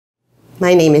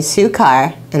My name is Sue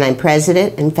Carr, and I'm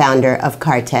president and founder of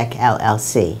CarrTech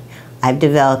LLC. I've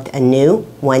developed a new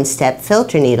one-step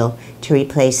filter needle to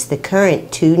replace the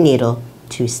current two-needle,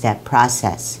 two-step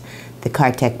process. The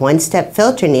CarrTech one-step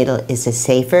filter needle is a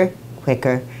safer,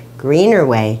 quicker, greener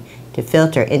way to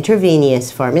filter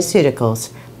intravenous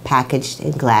pharmaceuticals packaged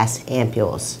in glass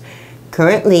ampules.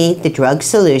 Currently, the drug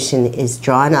solution is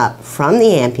drawn up from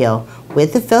the ampule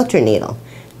with the filter needle.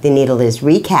 The needle is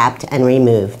recapped and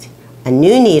removed. A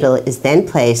new needle is then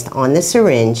placed on the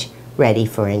syringe, ready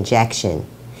for injection.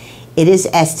 It is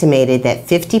estimated that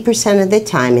 50% of the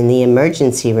time in the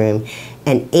emergency room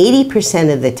and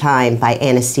 80% of the time by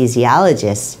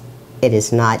anesthesiologists, it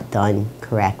is not done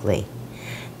correctly.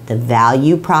 The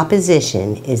value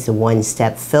proposition is the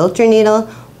one-step filter needle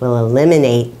will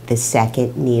eliminate the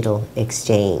second needle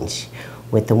exchange.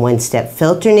 With the one-step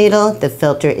filter needle, the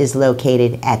filter is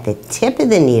located at the tip of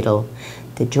the needle.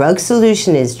 The drug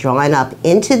solution is drawn up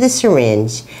into the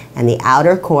syringe and the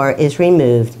outer core is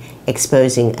removed,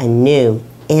 exposing a new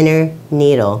inner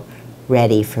needle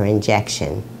ready for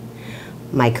injection.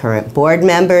 My current board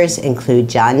members include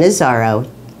John Nazaro,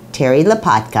 Terry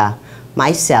Lopatka,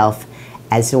 myself,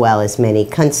 as well as many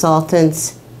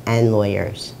consultants and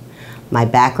lawyers. My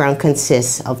background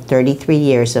consists of 33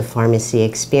 years of pharmacy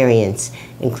experience,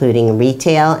 including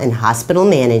retail and hospital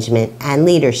management and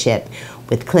leadership,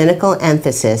 with clinical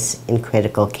emphasis in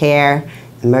critical care,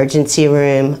 emergency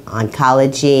room,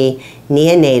 oncology,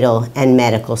 neonatal, and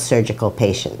medical surgical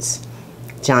patients.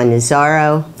 John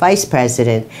Nazaro, Vice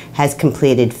President, has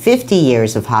completed 50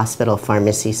 years of hospital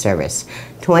pharmacy service,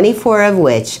 24 of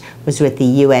which was with the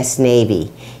U.S.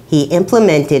 Navy. He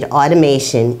implemented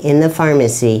automation in the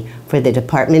pharmacy for the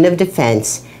Department of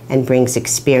Defense and brings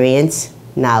experience,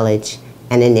 knowledge,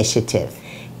 and initiative.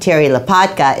 Terry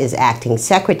Lopatka is acting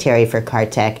secretary for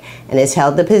CarrTech and has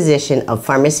held the position of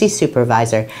pharmacy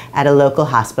supervisor at a local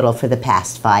hospital for the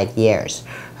past 5 years.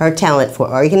 Her talent for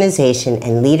organization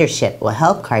and leadership will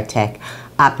help CarrTech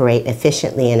operate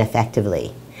efficiently and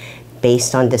effectively.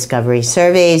 Based on discovery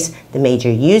surveys, the major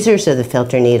users of the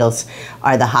filter needles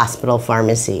are the hospital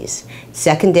pharmacies.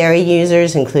 Secondary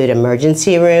users include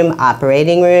emergency room,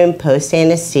 operating room,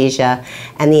 post-anesthesia,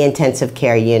 and the intensive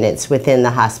care units within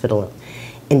the hospital.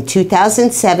 In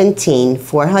 2017,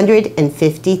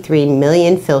 453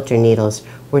 million filter needles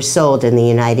were sold in the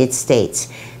United States,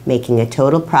 making a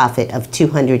total profit of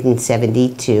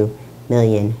 $272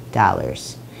 million.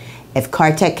 If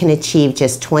CarrTech can achieve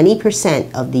just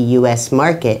 20% of the U.S.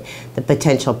 market, the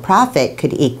potential profit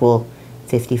could equal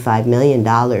 $55 million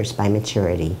by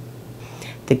maturity.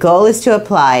 The goal is to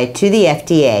apply to the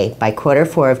FDA by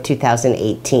Q4 of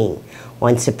 2018.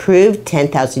 Once approved,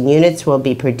 10,000 units will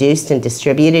be produced and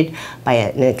distributed by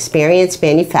an experienced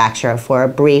manufacturer for a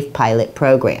brief pilot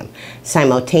program.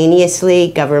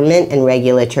 Simultaneously, government and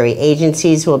regulatory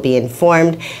agencies will be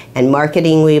informed, and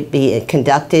marketing will be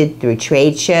conducted through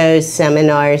trade shows,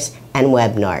 seminars, and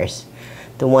webinars.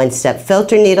 The one-step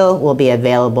filter needle will be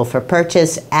available for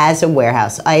purchase as a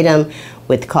warehouse item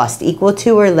with cost equal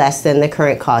to or less than the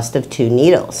current cost of 2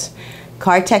 needles.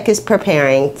 CarrTech is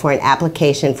preparing for an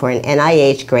application for an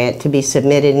NIH grant to be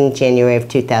submitted in January of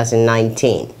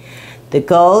 2019. The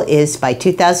goal is by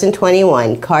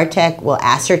 2021, CarrTech will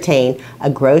ascertain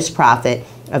a gross profit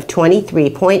of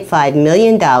 $23.5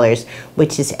 million,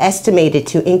 which is estimated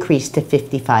to increase to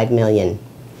 $55 million.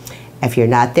 If you're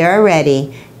not there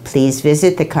already, please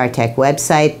visit the CarrTech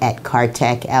website at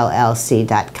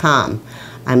carrtechllc.com.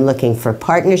 I'm looking for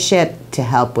partnership to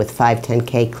help with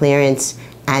 510(k) clearance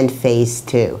and phase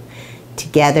 2.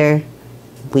 Together,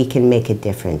 we can make a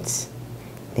difference.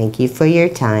 Thank you for your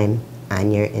time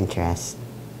and your interest.